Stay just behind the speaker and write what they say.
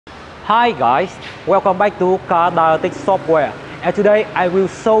Hi guys, welcome back to Car Diagnostic software, and today I will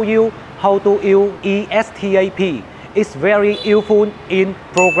show you how to use ISTA P. It's very useful in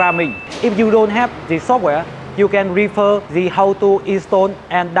programming. If you don't have the software, you can refer the how to install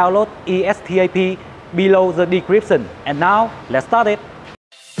and download ISTA P below the description. And now, let's start it.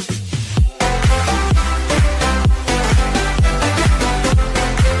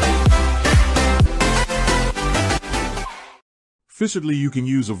 Physically, you can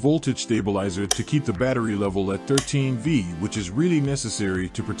use a voltage stabilizer to keep the battery level at 13V, which is really necessary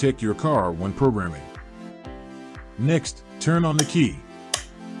to protect your car when programming. Next, turn on the key.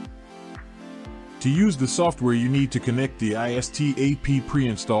 To use the software, you need to connect the ISTA P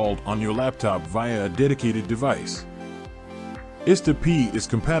pre-installed on your laptop via a dedicated device. ISTA P is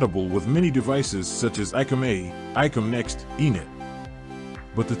compatible with many devices such as ICOM A, ICOM Next, ENET.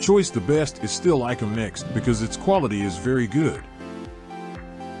 But the choice the best is still ICOM Next because its quality is very good.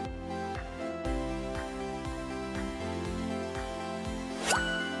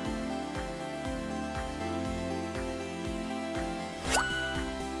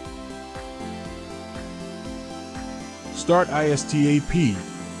 Start ISTA P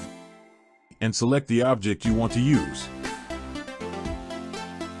and select the object you want to use.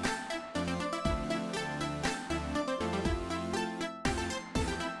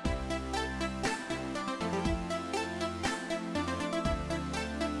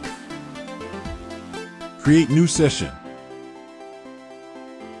 Create new session.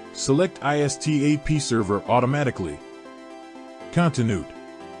 Select ISTA P server automatically. Continue.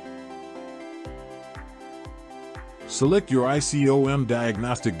 Select your ICOM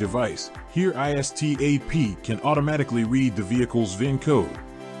diagnostic device. Here ISTA P can automatically read the vehicle's VIN code.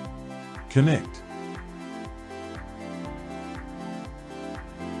 Connect.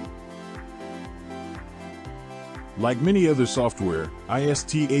 Like many other software,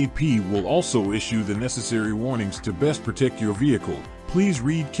 ISTA P will also issue the necessary warnings to best protect your vehicle. Please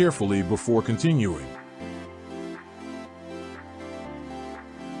read carefully before continuing.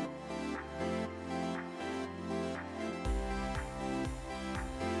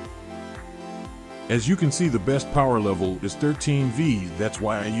 As you can see, the best power level is 13V, that's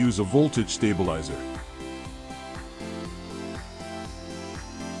why I use a voltage stabilizer.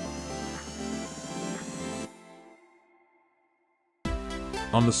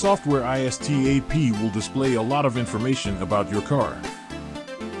 On the software, ISTA P will display a lot of information about your car.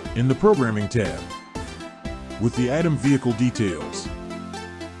 In the Programming tab, with the item vehicle details.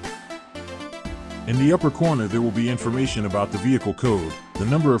 In the upper corner, there will be information about the vehicle code, the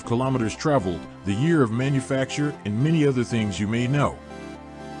number of kilometers traveled, the year of manufacture, and many other things you may know.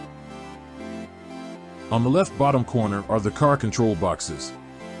 On the left bottom corner are the car control boxes.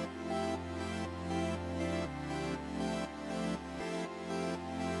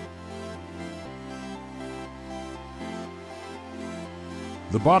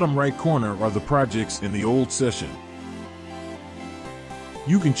 The bottom right corner are the projects in the old session.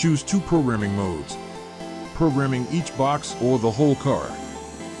 You can choose two programming modes, programming each box or the whole car.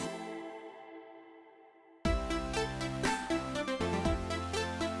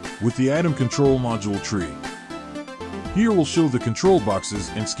 With the item control module tree, here will show the control boxes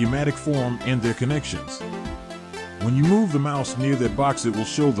in schematic form and their connections. When you move the mouse near that box, it will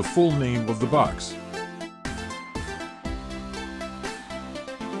show the full name of the box.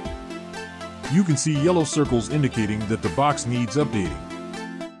 You can see yellow circles indicating that the box needs updating.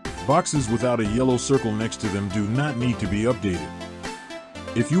 Boxes without a yellow circle next to them do not need to be updated.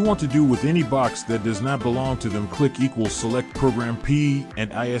 If you want to do with any box that does not belong to them, click equals, select Program P,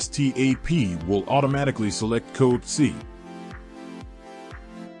 and ISTA P will automatically select code C.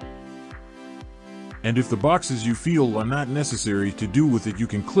 And if the boxes you feel are not necessary to do with it, you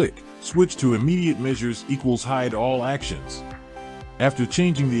can click switch to immediate measures equals hide all actions. After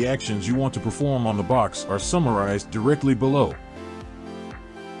changing, the actions you want to perform on the box are summarized directly below.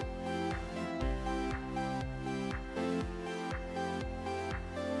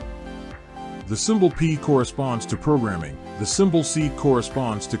 The symbol P corresponds to programming, the symbol C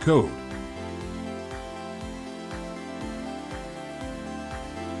corresponds to code.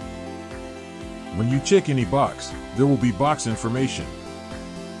 When you check any box, there will be box information.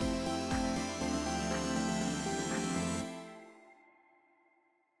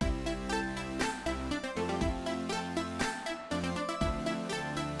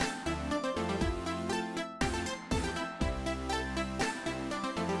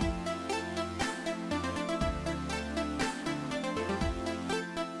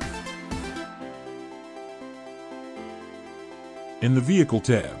 In the Vehicle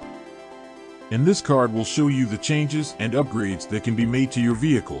tab, and this card will show you the changes and upgrades that can be made to your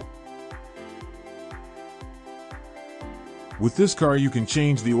vehicle. With this car you can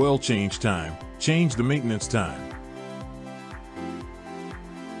change the oil change time, change the maintenance time.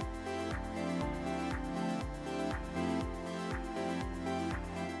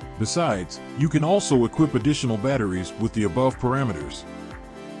 Besides, you can also equip additional batteries with the above parameters.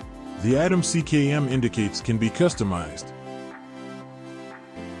 The item CKM indicates can be customized.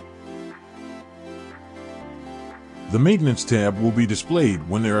 The maintenance tab will be displayed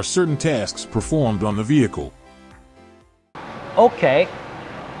when there are certain tasks performed on the vehicle. Okay,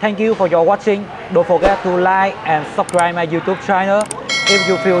 thank you for your watching. Don't forget to like and subscribe my YouTube channel. If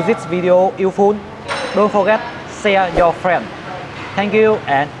you feel this video useful, don't forget share your friend. Thank you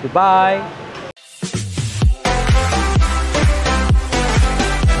and goodbye.